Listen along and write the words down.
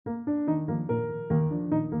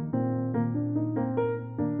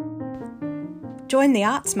Join the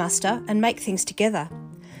Arts Muster and make things together.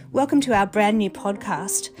 Welcome to our brand new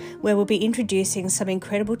podcast, where we'll be introducing some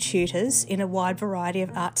incredible tutors in a wide variety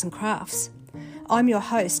of arts and crafts. I'm your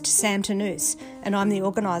host, Sam Tanous, and I'm the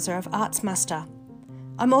organiser of Arts Muster.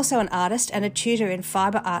 I'm also an artist and a tutor in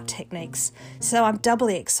fibre art techniques, so I'm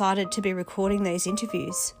doubly excited to be recording these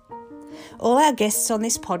interviews. All our guests on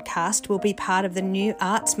this podcast will be part of the new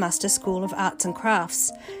Arts Muster School of Arts and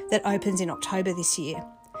Crafts that opens in October this year.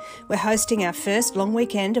 We're hosting our first long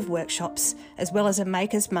weekend of workshops, as well as a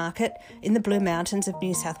makers market in the Blue Mountains of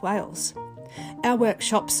New South Wales. Our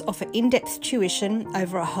workshops offer in-depth tuition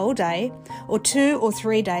over a whole day, or 2 or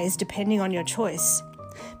 3 days depending on your choice.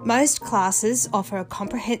 Most classes offer a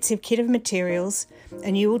comprehensive kit of materials,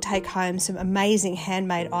 and you will take home some amazing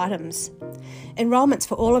handmade items. Enrolments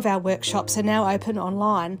for all of our workshops are now open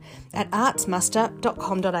online at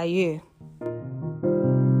artsmuster.com.au.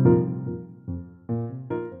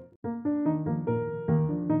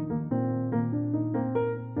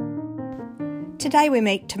 Today we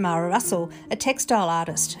meet Tamara Russell, a textile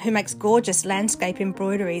artist who makes gorgeous landscape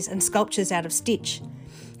embroideries and sculptures out of stitch.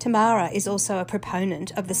 Tamara is also a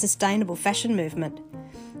proponent of the sustainable fashion movement.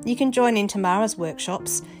 You can join in Tamara's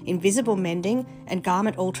workshops in visible mending and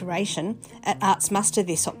garment alteration at Arts Muster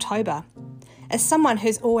this October. As someone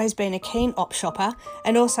who's always been a keen op shopper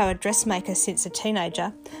and also a dressmaker since a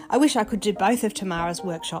teenager, I wish I could do both of Tamara's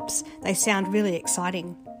workshops. They sound really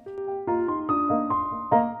exciting.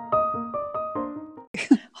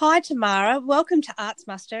 Hi Tamara, welcome to Arts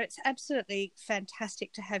Muster. It's absolutely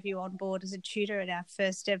fantastic to have you on board as a tutor at our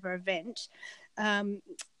first ever event. Tell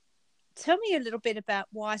me a little bit about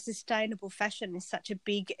why sustainable fashion is such a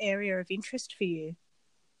big area of interest for you.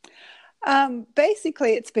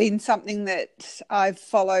 Basically, it's been something that I've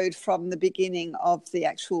followed from the beginning of the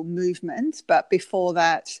actual movement. But before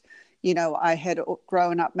that, you know, I had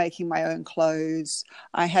grown up making my own clothes.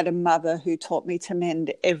 I had a mother who taught me to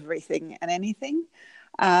mend everything and anything.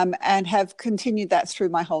 And have continued that through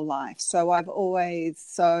my whole life. So I've always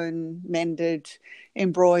sewn, mended,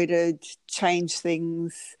 embroidered, changed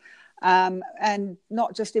things, and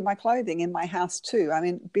not just in my clothing, in my house too. I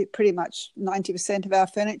mean, pretty much 90% of our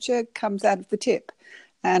furniture comes out of the tip,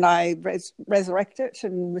 and I resurrect it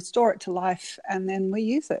and restore it to life, and then we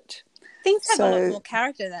use it. Things have a lot more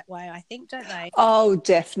character that way, I think, don't they? Oh,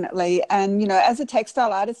 definitely. And, you know, as a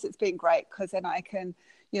textile artist, it's been great because then I can...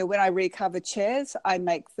 You know, when I recover chairs, I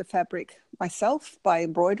make the fabric myself by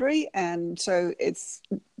embroidery, and so it's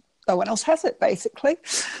no one else has it, basically.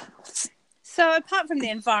 So, apart from the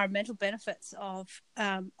environmental benefits of,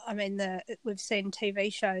 we've seen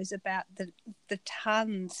TV shows about the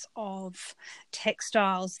tons of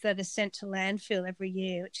textiles that are sent to landfill every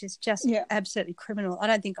year, which is just absolutely criminal. I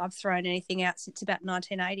don't think I've thrown anything out since about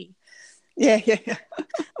 1980. Yeah.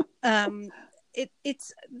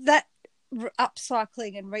 It's that.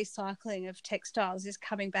 Upcycling and recycling of textiles is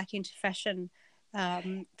coming back into fashion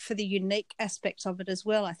for the unique aspects of it as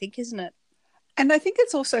well, I think, isn't it? And I think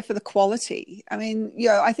it's also for the quality. I mean, you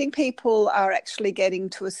know, I think people are actually getting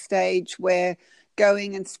to a stage where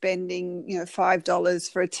going and spending, you know, $5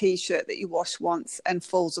 for a T-shirt that you wash once and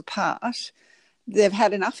falls apart, they've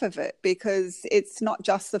had enough of it, because it's not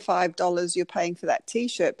just the $5 you're paying for that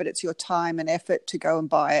T-shirt, but it's your time and effort to go and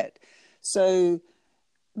buy it. So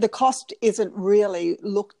the cost isn't really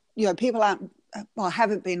people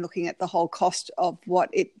haven't been looking at the whole cost of what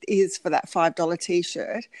it is for that $5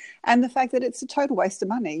 T-shirt, and the fact that it's a total waste of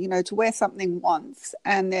money, you know, to wear something once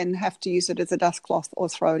and then have to use it as a dust cloth or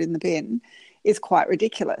throw it in the bin is quite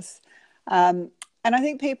ridiculous. And I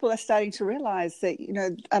think people are starting to realise that, you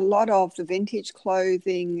know, a lot of the vintage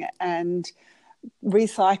clothing and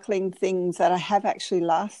recycling things that have actually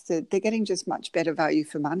lasted, they're getting just much better value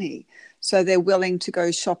for money. So they're willing to go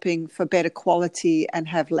shopping for better quality and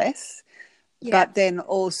have less, but then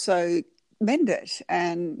also mend it.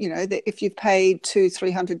 And, you know, if you've paid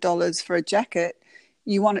 $200-300 for a jacket,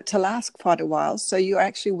 you want it to last quite a while. So you're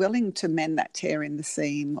actually willing to mend that tear in the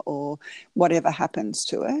seam or whatever happens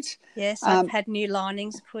to it. Yes, I've had new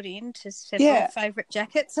linings put in to several favourite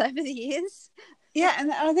jackets over the years. Yeah,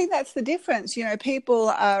 and I think that's the difference. You know, people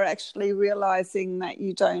are actually realising that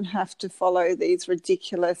you don't have to follow these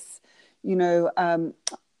ridiculous, you know,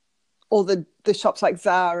 all the shops like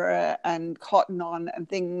Zara and Cotton On and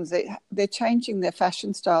things. They're changing their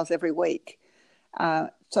fashion styles every week.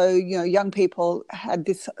 So, you know, young people had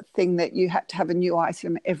this thing that you had to have a new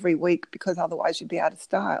item every week because otherwise you'd be out of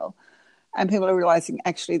style. And people are realising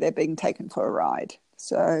actually they're being taken for a ride.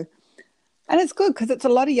 So... And it's good because it's a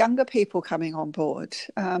lot of younger people coming on board,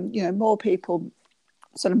 you know, more people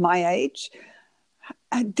sort of my age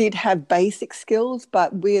did have basic skills,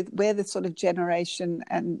 but we're the sort of generation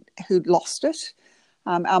and who lost it.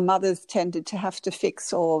 Our mothers tended to have to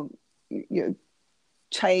fix or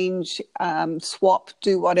change, swap,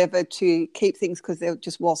 do whatever to keep things because there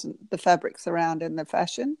just wasn't the fabrics around and the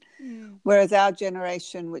fashion. Whereas our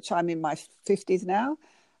generation, which I'm in my 50s now,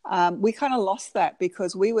 we kind of lost that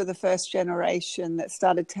because we were the first generation that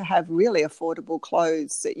started to have really affordable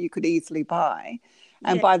clothes that you could easily buy.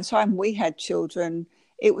 And by the time we had children,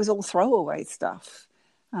 it was all throwaway stuff.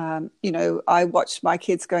 I watched my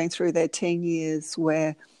kids going through their teen years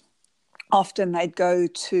where often they'd go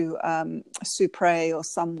to Supre or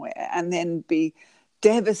somewhere and then be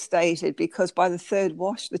devastated because by the third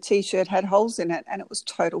wash, the T-shirt had holes in it and it was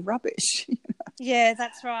total rubbish. Yeah,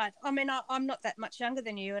 that's right. I mean, I'm not that much younger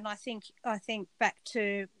than you, and I think back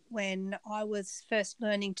to when I was first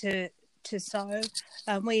learning to sew.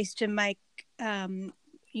 We used to make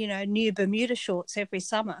new Bermuda shorts every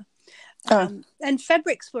summer. And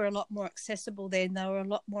fabrics were a lot more accessible then. They were a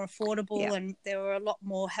lot more affordable, and there were a lot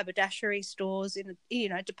more haberdashery stores in,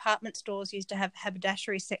 department stores used to have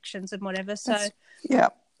haberdashery sections and whatever. So,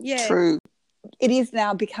 true. It is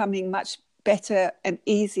now becoming much better and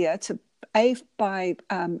easier to buy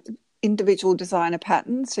individual designer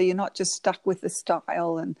patterns. So you're not just stuck with the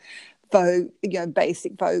style and Vogue,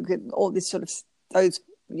 basic Vogue and all this sort of those,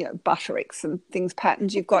 Buttericks and things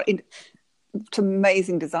patterns. You've got to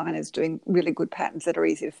amazing designers doing really good patterns that are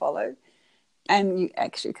easy to follow, and you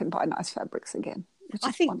actually can buy nice fabrics again.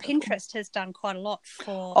 I think wonderful. Pinterest has done quite a lot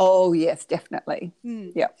for. Oh yes, definitely.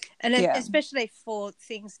 Yeah, and especially for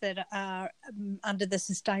things that are under the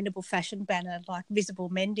sustainable fashion banner, like visible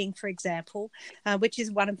mending, for example, which is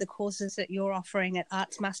one of the courses that you're offering at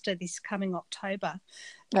Arts Muster this coming October.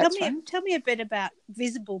 Tell me a bit about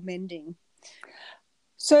visible mending.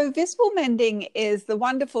 So visible mending is the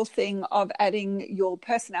wonderful thing of adding your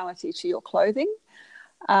personality to your clothing.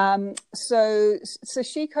 So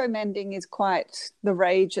sashiko mending is quite the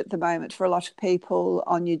rage at the moment for a lot of people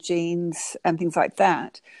on your jeans and things like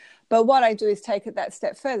that. But what I do is take it that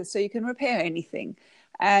step further, so you can repair anything.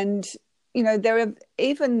 And, there are,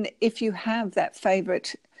 even if you have that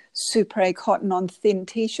favorite Supre cotton on thin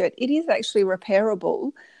T-shirt, it is actually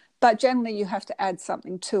repairable. But generally, you have to add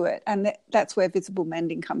something to it. And that's where visible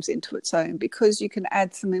mending comes into its own, because you can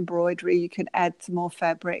add some embroidery, you can add some more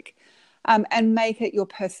fabric, and make it your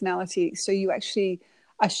personality. So you actually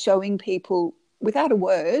are showing people, without a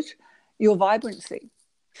word, your vibrancy.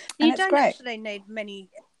 You don't actually need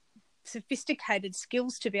many sophisticated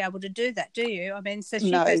skills to be able to do that, do you? I mean,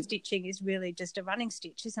 sashiko stitching is really just a running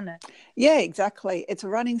stitch, isn't it? Yeah, exactly. It's a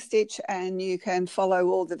running stitch, and you can follow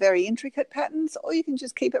all the very intricate patterns, or you can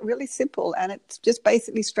just keep it really simple, and it's just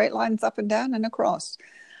basically straight lines up and down and across.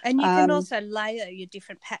 And you can also layer your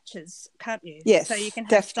different patches, can't you? Yes, so you can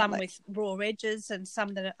have some with raw edges and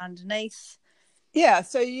some that are underneath. Yeah,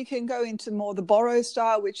 so you can go into more the borrow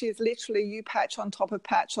style, which is literally you patch on top of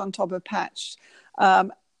patch on top of patch.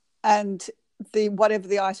 And whatever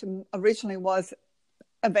the item originally was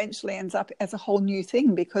eventually ends up as a whole new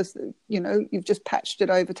thing because, you've just patched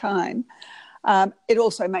it over time. It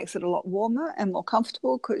also makes it a lot warmer and more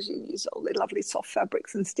comfortable because you use all the lovely soft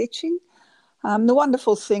fabrics and stitching. The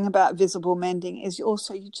wonderful thing about visible mending is you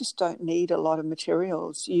just don't need a lot of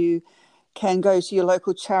materials. You can go to your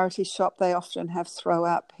local charity shop. They often have throw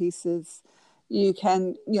out pieces. You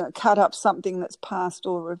can, cut up something that's past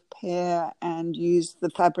or repair and use the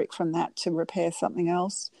fabric from that to repair something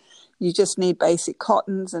else. You just need basic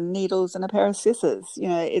cottons and needles and a pair of scissors.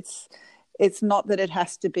 It's not that it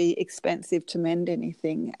has to be expensive to mend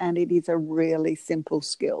anything, and it is a really simple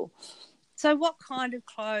skill. So what kind of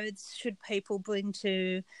clothes should people bring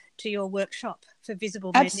to your workshop for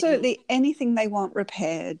visible mending? Absolutely anything they want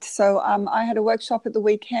repaired. So I had a workshop at the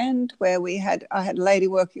weekend where I had a lady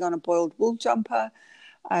working on a boiled wool jumper,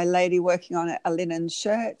 a lady working on a linen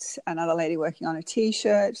shirt, another lady working on a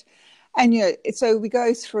T-shirt. And, so we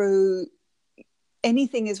go through,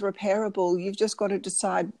 anything is repairable. You've just got to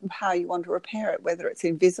decide how you want to repair it, whether it's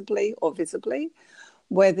invisibly or visibly,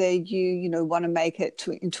 whether you want to make it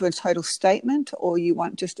into a total statement or you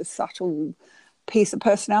want just a subtle piece of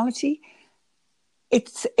personality.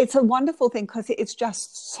 It's a wonderful thing because it's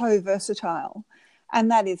just so versatile.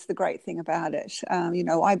 And that is the great thing about it.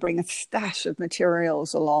 I bring a stash of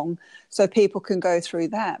materials along so people can go through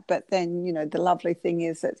that. But then, the lovely thing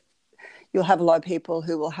is that you'll have a lot of people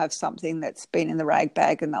who will have something that's been in the rag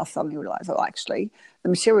bag and they'll suddenly realise, oh, actually, the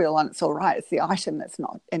material on it's all right. It's the item that's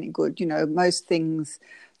not any good. Most things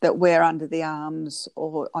that wear under the arms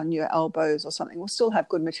or on your elbows or something will still have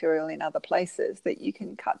good material in other places that you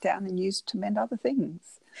can cut down and use to mend other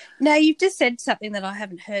things. Now, you've just said something that I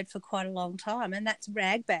haven't heard for quite a long time, and that's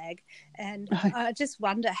rag bag. And I just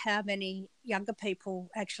wonder how many younger people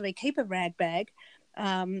actually keep a rag bag,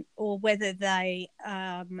 or whether they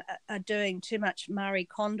are doing too much Marie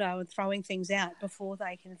Kondo and throwing things out before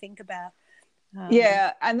they can think about.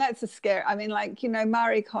 Yeah, and that's a scare. I mean, like,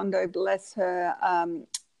 Marie Kondo, bless her,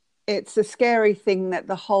 it's a scary thing that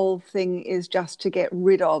the whole thing is just to get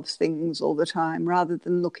rid of things all the time rather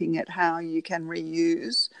than looking at how you can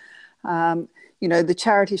reuse. The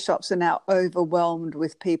charity shops are now overwhelmed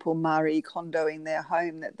with people Marie Kondoing their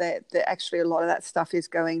home, that actually a lot of that stuff is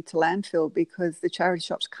going to landfill because the charity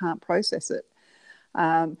shops can't process it.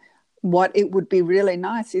 What it would be really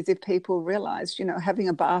nice is if people realised, having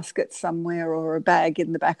a basket somewhere or a bag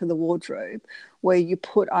in the back of the wardrobe where you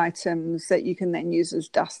put items that you can then use as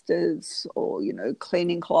dusters or,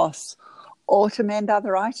 cleaning cloths or to mend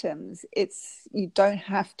other items. You don't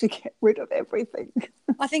have to get rid of everything.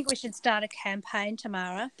 I think we should start a campaign,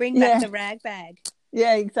 Tamara. Bring back the rag bag.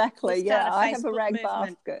 Yeah, exactly. We'll I have a rag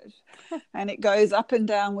basket and it goes up and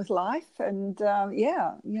down with life. And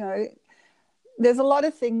there's a lot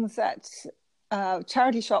of things that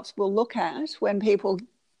charity shops will look at when people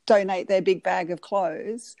donate their big bag of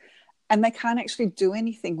clothes and they can't actually do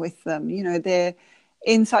anything with them. They're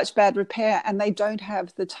in such bad repair and they don't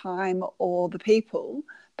have the time or the people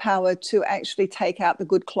power to actually take out the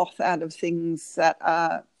good cloth out of things that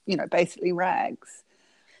are, basically rags.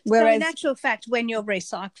 Whereas, so in actual fact, when you're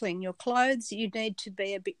recycling your clothes, you need to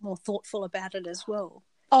be a bit more thoughtful about it as well.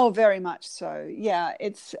 Oh, very much so. Yeah,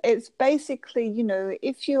 it's basically,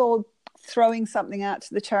 if you're throwing something out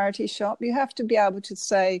to the charity shop, you have to be able to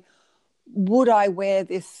say, would I wear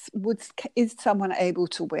this? Is someone able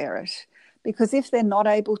to wear it? Because if they're not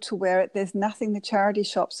able to wear it, there's nothing the charity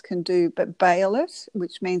shops can do but bail it,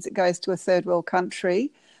 which means it goes to a third world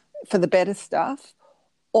country for the better stuff,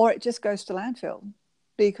 or it just goes to landfill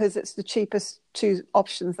because it's the cheapest two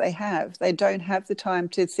options they have. They don't have the time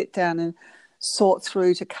to sit down and sort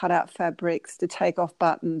through, to cut out fabrics, to take off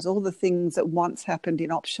buttons, all the things that once happened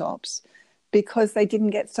in op shops because they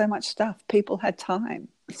didn't get so much stuff. People had time.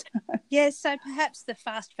 Yes, so perhaps the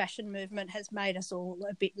fast fashion movement has made us all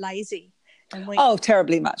a bit lazy.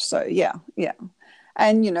 Terribly much so, yeah.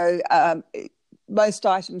 And, most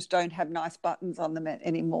items don't have nice buttons on them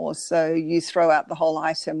anymore, so you throw out the whole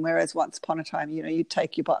item, whereas once upon a time, you'd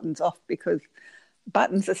take your buttons off because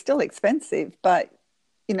buttons are still expensive, but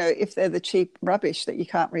if they're the cheap rubbish that you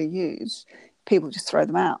can't reuse, people just throw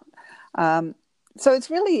them out. So it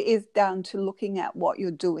really is down to looking at what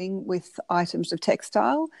you're doing with items of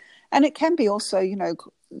textile. And it can be also,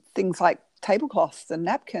 things like tablecloths and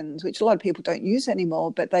napkins, which a lot of people don't use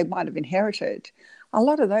anymore, but they might have inherited. A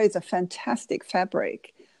lot of those are fantastic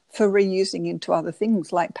fabric for reusing into other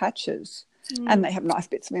things like patches. And they have nice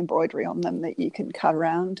bits of embroidery on them that you can cut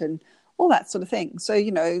around and all that sort of thing. So,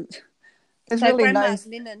 there's really grandma's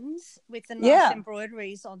linens with the nice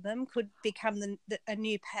embroideries on them could become a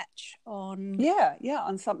new patch on...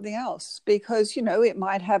 on something else because, it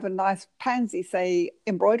might have a nice pansy, say,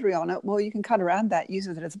 embroidery on it. Well, you can cut around that, use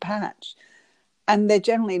it as a patch. And they're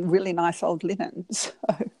generally really nice old linens,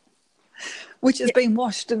 which has been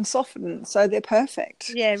washed and softened, so they're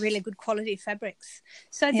perfect. Yeah, really good quality fabrics.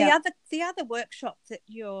 So the other workshop that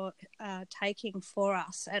you're taking for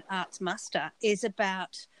us at Arts Muster is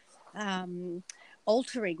about...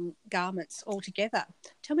 altering garments altogether.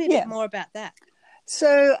 Tell me a bit more about that.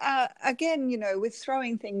 So again, with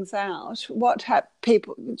throwing things out,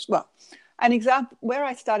 an example where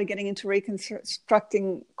I started getting into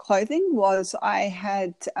reconstructing clothing was I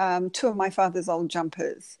had two of my father's old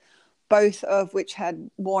jumpers, both of which had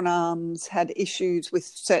worn arms, had issues with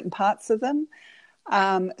certain parts of them.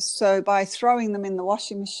 So by throwing them in the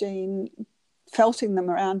washing machine, felting them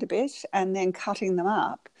around a bit and then cutting them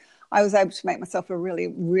up, I was able to make myself a really,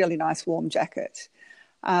 really nice warm jacket.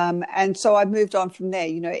 And so I moved on from there.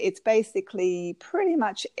 It's basically pretty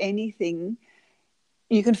much anything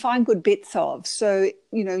you can find good bits of. So,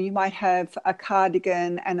 you might have a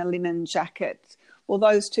cardigan and a linen jacket. Well,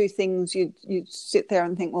 those two things, you sit there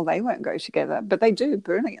and think, well, they won't go together. But they do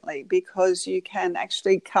brilliantly because you can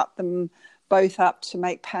actually cut them both up to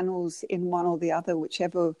make panels in one or the other,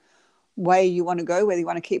 whichever way you want to go, whether you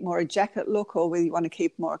want to keep more a jacket look or whether you want to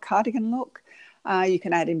keep more a cardigan look. You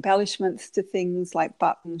can add embellishments to things like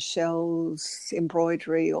buttons, shells,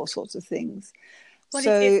 embroidery, all sorts of things. What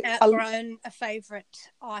if you've outgrown a favourite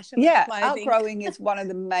item of clothing? Outgrowing is one of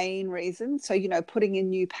the main reasons. So, putting in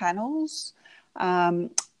new panels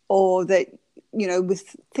or that,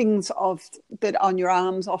 with things that on your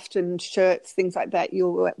arms, often shirts, things like that,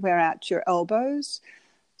 you'll wear out your elbows.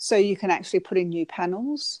 So you can actually put in new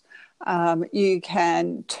panels. You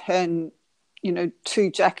can turn, 2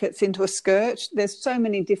 jackets into a skirt. There's so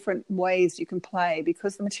many different ways you can play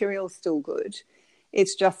because the material is still good.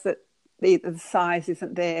 It's just that the size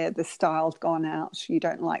isn't there, the style's gone out, you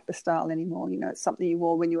don't like the style anymore. It's something you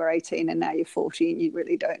wore when you were 18 and now you're 40 and you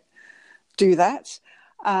really don't do that.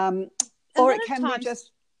 Or it can be just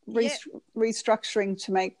restructuring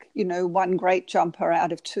to make, one great jumper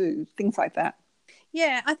out of 2, things like that.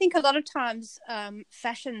 Yeah, I think a lot of times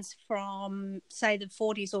fashions from, say, the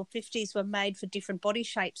 40s or 50s were made for different body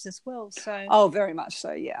shapes as well. So, oh, very much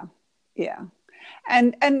so, yeah.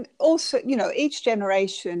 And also, each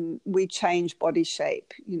generation we change body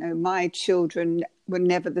shape. My children were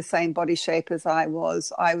never the same body shape as I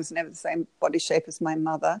was. I was never the same body shape as my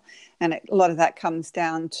mother. And a lot of that comes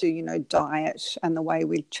down to, diet and the way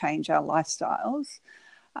we change our lifestyles.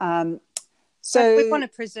 So we want to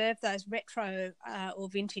preserve those retro or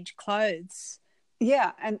vintage clothes.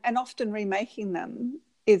 Yeah, and often remaking them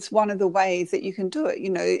is one of the ways that you can do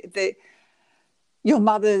it. Your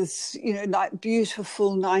mother's, like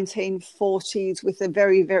beautiful 1940s with a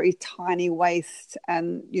very, very tiny waist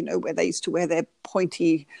and, where they used to wear their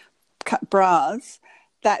pointy cut bras,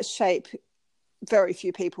 that shape very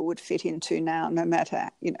few people would fit into now, no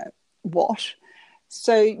matter, what.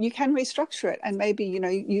 So you can restructure it and maybe,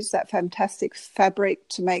 use that fantastic fabric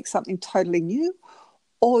to make something totally new,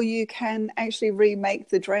 or you can actually remake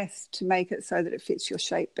the dress to make it so that it fits your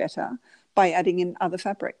shape better by adding in other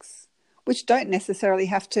fabrics, which don't necessarily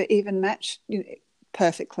have to even match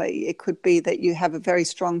perfectly. It could be that you have a very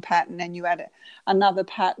strong pattern and you add another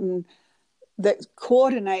pattern that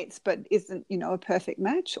coordinates but isn't, a perfect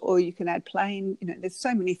match, or you can add plain, there's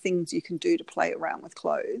so many things you can do to play around with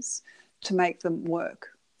clothes to make them work.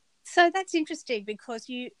 So that's interesting because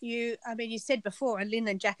you said before a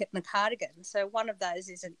linen jacket and a cardigan. So one of those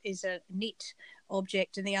is a knit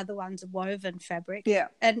object and the other one's a woven fabric. Yeah.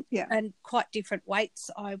 And quite different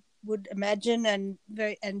weights, I would imagine,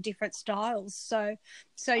 and different styles. So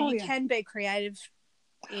you can be creative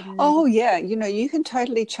in. Oh yeah, you can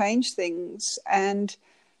totally change things, and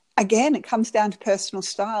again, it comes down to personal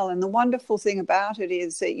style. And the wonderful thing about it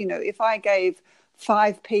is that if I gave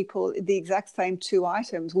 5 people the exact same 2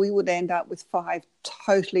 items, we would end up with 5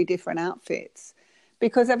 totally different outfits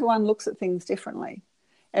because everyone looks at things differently.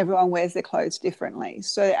 Everyone wears their clothes differently.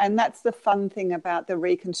 So, and that's the fun thing about the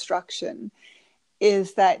reconstruction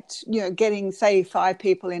is that, getting, say, 5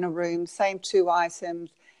 people in a room, same 2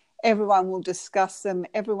 items, everyone will discuss them.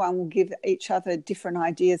 Everyone will give each other different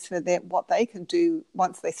ideas for what they can do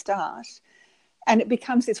once they start. And it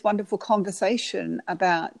becomes this wonderful conversation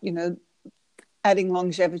about, adding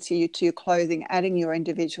longevity to your clothing, adding your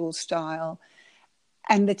individual style,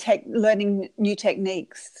 and learning new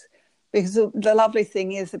techniques. Because the lovely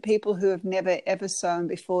thing is that people who have never ever sewn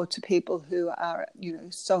before to people who are,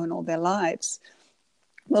 sewn all their lives,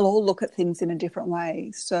 will all look at things in a different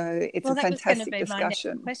way. So it's a fantastic discussion. That was going to be my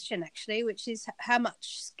next question, actually, which is how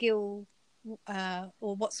much skill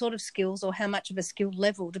or what sort of skills or how much of a skill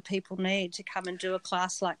level do people need to come and do a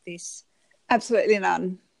class like this? Absolutely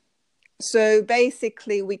none. So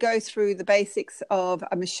basically we go through the basics of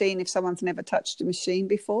a machine if someone's never touched a machine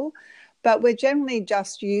before, but we're generally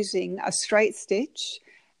just using a straight stitch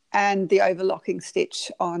and the overlocking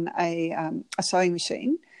stitch on a sewing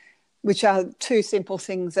machine, which are 2 simple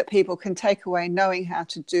things that people can take away knowing how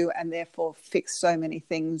to do and therefore fix so many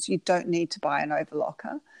things. You don't need to buy an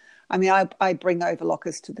overlocker. I mean, I bring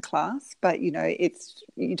overlockers to the class, but, you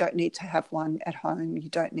don't need to have one at home. You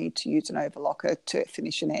don't need to use an overlocker to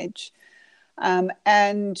finish an edge.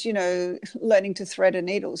 And, learning to thread a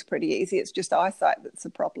needle is pretty easy. It's just eyesight that's the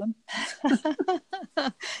problem.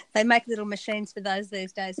 They make little machines for those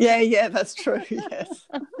these days. Yeah, that's true, yes.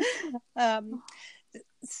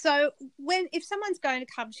 So if someone's going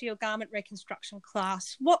to come to your garment reconstruction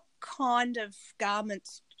class, what kind of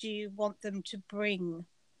garments do you want them to bring?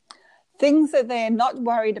 Things that they're not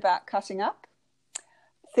worried about cutting up,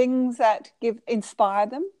 things that inspire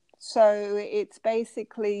them. So it's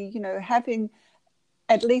basically, having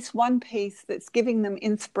at least one piece that's giving them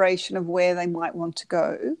inspiration of where they might want to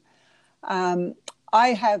go. I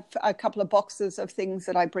have a couple of boxes of things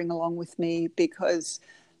that I bring along with me because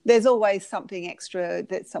there's always something extra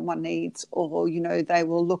that someone needs, or, they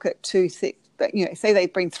will look at 2 things. But, say they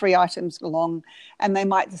bring 3 items along and they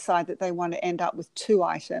might decide that they want to end up with 2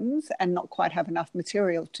 items and not quite have enough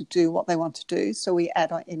material to do what they want to do. So we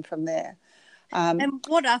add in from there. And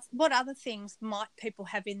what other things might people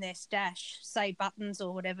have in their stash, say buttons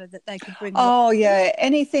or whatever that they could bring? Oh, yeah,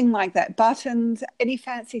 anything like that. Buttons, any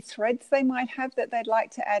fancy threads they might have that they'd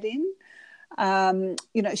like to add in.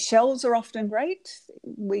 Shells are often great.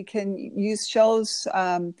 We can use shells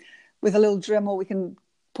with a little Dremel. We can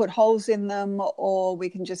put holes in them, or we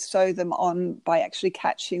can just sew them on by actually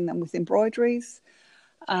catching them with embroideries.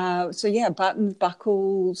 Buttons,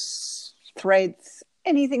 buckles, threads,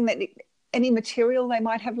 any material they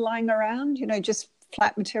might have lying around, just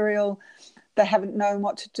flat material they haven't known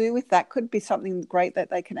what to do with, that could be something great that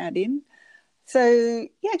they can add in. So,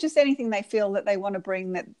 just anything they feel that they want to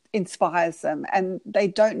bring that inspires them. And they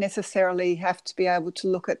don't necessarily have to be able to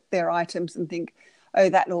look at their items and think, oh,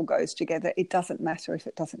 that all goes together. It doesn't matter if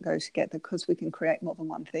it doesn't go together, because we can create more than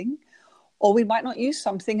one thing. Or we might not use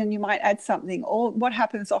something and you might add something. Or what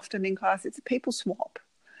happens often in class, it's a people swap.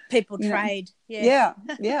 People trade. Yes.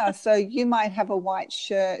 Yeah. So you might have a white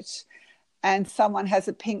shirt and someone has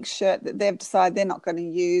a pink shirt that they've decided they're not going to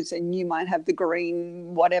use, and you might have the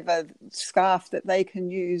green whatever scarf that they can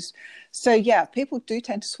use. So people do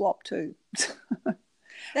tend to swap too.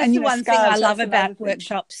 That's the one thing I love about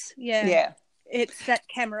workshops. Yeah. It's that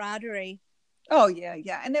camaraderie. Oh,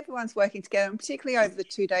 yeah. And everyone's working together, and particularly over the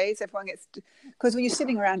 2 days, because when you're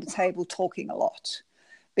sitting around a table talking a lot,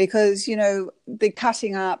 because, the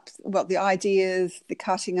cutting up, the ideas, the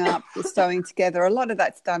cutting up, the sewing together, a lot of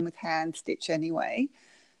that's done with hand stitch anyway.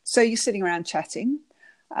 So you're sitting around chatting.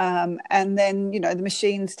 And then, the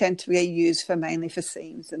machines tend to be used mainly for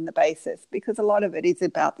seams and the bases, because a lot of it is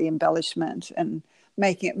about the embellishment and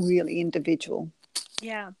making it really individual.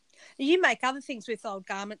 Yeah. You make other things with old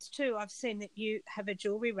garments too. I've seen that you have a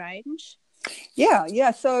jewellery range.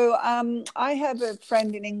 Yeah. So I have a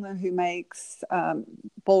friend in England who makes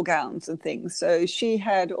ball gowns and things. So she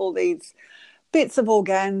had all these bits of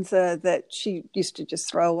organza that she used to just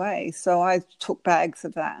throw away. So I took bags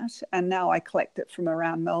of that, and now I collect it from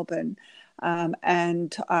around Melbourne.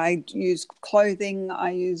 And I use clothing.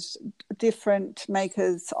 I use different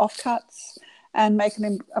makers' offcuts and make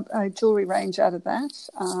a jewellery range out of that.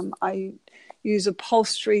 I use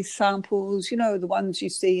upholstery samples, the ones you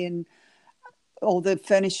see in all the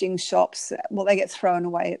furnishing shops. Well, they get thrown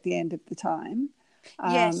away at the end of the time.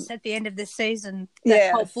 Yes, at the end of the season,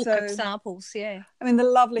 that whole book of samples, I mean, the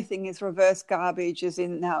lovely thing is reverse garbage is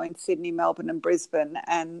now in Sydney, Melbourne and Brisbane,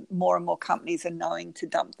 and more companies are knowing to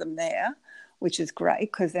dump them there, which is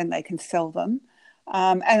great, because then they can sell them.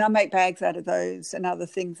 And I make bags out of those and other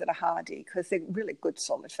things that are hardy, because they're really good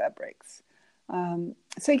solid fabrics. So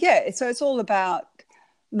it's all about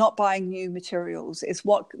not buying new materials. It's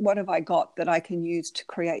what have I got that I can use to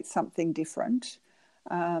create something different.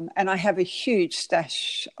 And I have a huge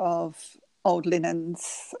stash of old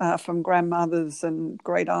linens from grandmothers and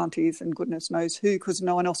great aunties and goodness knows who, because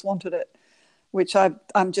no one else wanted it, which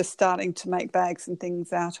I'm just starting to make bags and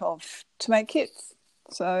things out of to make kits.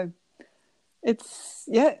 So it's,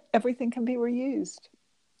 everything can be reused.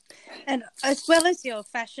 And as well as your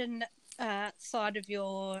fashion side of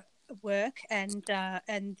your work and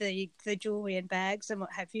the jewellery and bags and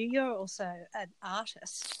what have you, you're also an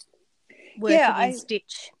artist working in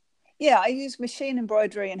stitch. I use machine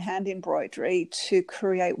embroidery and hand embroidery to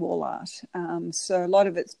create wall art. So a lot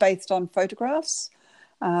of it's based on photographs,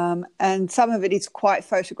 and some of it is quite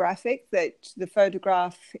photographic, that the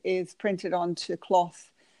photograph is printed onto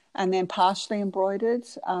cloth and then partially embroidered.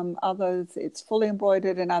 Others it's fully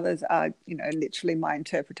embroidered, and others are, literally my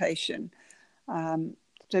interpretation.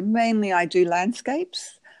 So mainly I do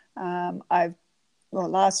landscapes.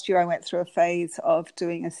 Last year I went through a phase of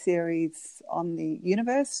doing a series on the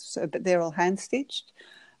universe, but they're all hand stitched,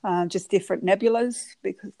 just different nebulas,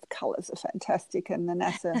 because the colours are fantastic and the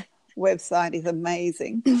NASA website is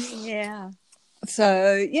amazing. Yeah.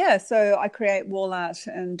 So I create wall art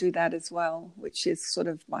and do that as well, which is sort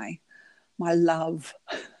of my love.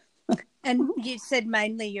 And you said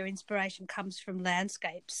mainly your inspiration comes from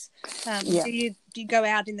landscapes. Do you go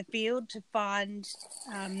out in the field to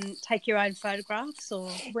take your own photographs,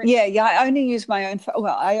 or? I only use my own.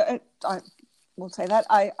 I will say that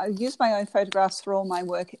I use my own photographs for all my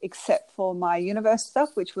work, except for my universe stuff,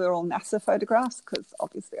 which were all NASA photographs, because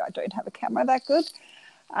obviously I don't have a camera that good.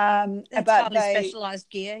 That's highly specialised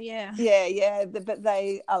gear, but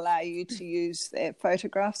they allow you to use their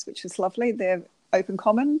photographs, which is lovely. They're open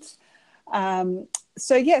commons.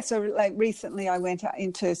 So like recently I went out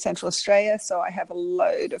into Central Australia, so I have a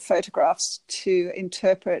load of photographs to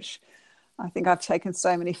interpret. I think I've taken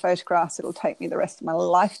so many photographs it'll take me the rest of my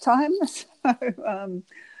lifetime. So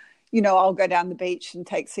I'll go down the beach and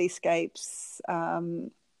take seascapes. I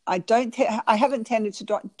haven't tended to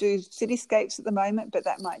do cityscapes at the moment, but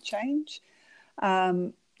that might change.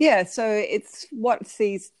 So it's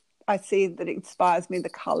I see that inspires me, the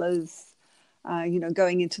colours.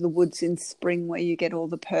 going into the woods in spring where you get all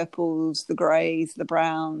the purples, the greys, the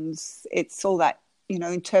browns. It's all that,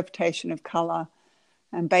 interpretation of colour.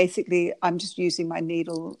 And basically, I'm just using my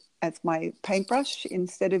needle as my paintbrush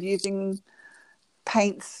instead of using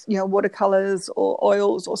paints, watercolours or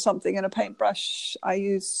oils or something in a paintbrush. I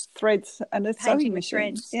use threads and a sewing machine.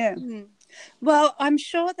 Threads. Yeah. Mm. Well, I'm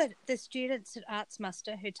sure that the students at Arts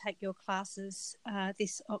Muster who take your classes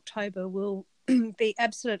this October will be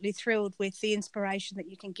absolutely thrilled with the inspiration that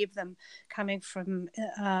you can give them coming from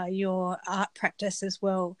your art practice as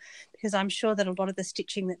well, because I'm sure that a lot of the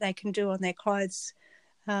stitching that they can do on their clothes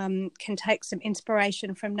can take some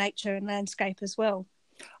inspiration from nature and landscape as well.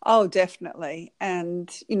 Oh, definitely. And,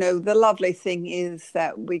 the lovely thing is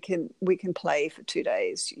that we can play for 2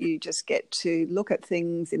 days. You just get to look at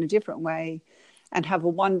things in a different way and have a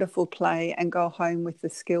wonderful play and go home with the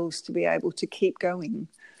skills to be able to keep going.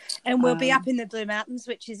 And we'll be up in the Blue Mountains,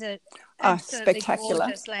 which is a absolutely spectacular,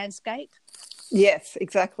 gorgeous landscape. Yes,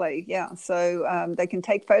 exactly. Yeah. So they can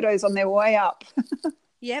take photos on their way up.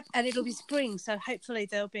 Yep. And it'll be spring. So hopefully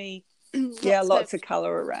there'll be lots of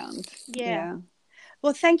colour around. Yeah.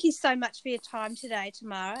 Well, thank you so much for your time today,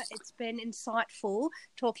 Tamara. It's been insightful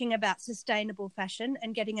talking about sustainable fashion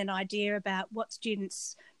and getting an idea about what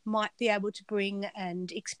students might be able to bring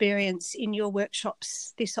and experience in your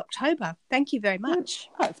workshops this October. Thank you very much.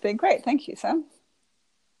 Oh, it's been great. Thank you, Sam.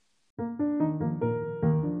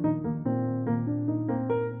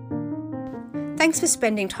 Thanks for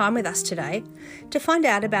spending time with us today. To find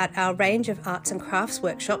out about our range of arts and crafts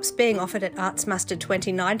workshops being offered at Arts Muster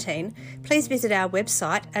 2019, please visit our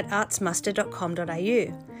website at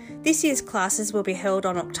artsmuster.com.au. This year's classes will be held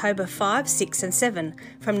on October 5, 6 and 7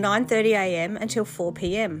 from 9:30am until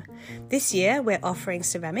 4pm. This year we're offering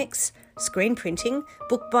ceramics, screen printing,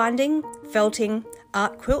 bookbinding, felting,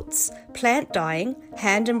 art quilts, plant dyeing,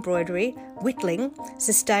 hand embroidery, whittling,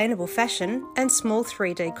 sustainable fashion and small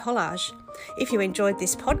 3D collage. If you enjoyed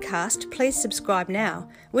this podcast, please subscribe now.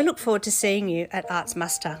 We look forward to seeing you at Arts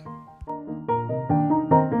Muster.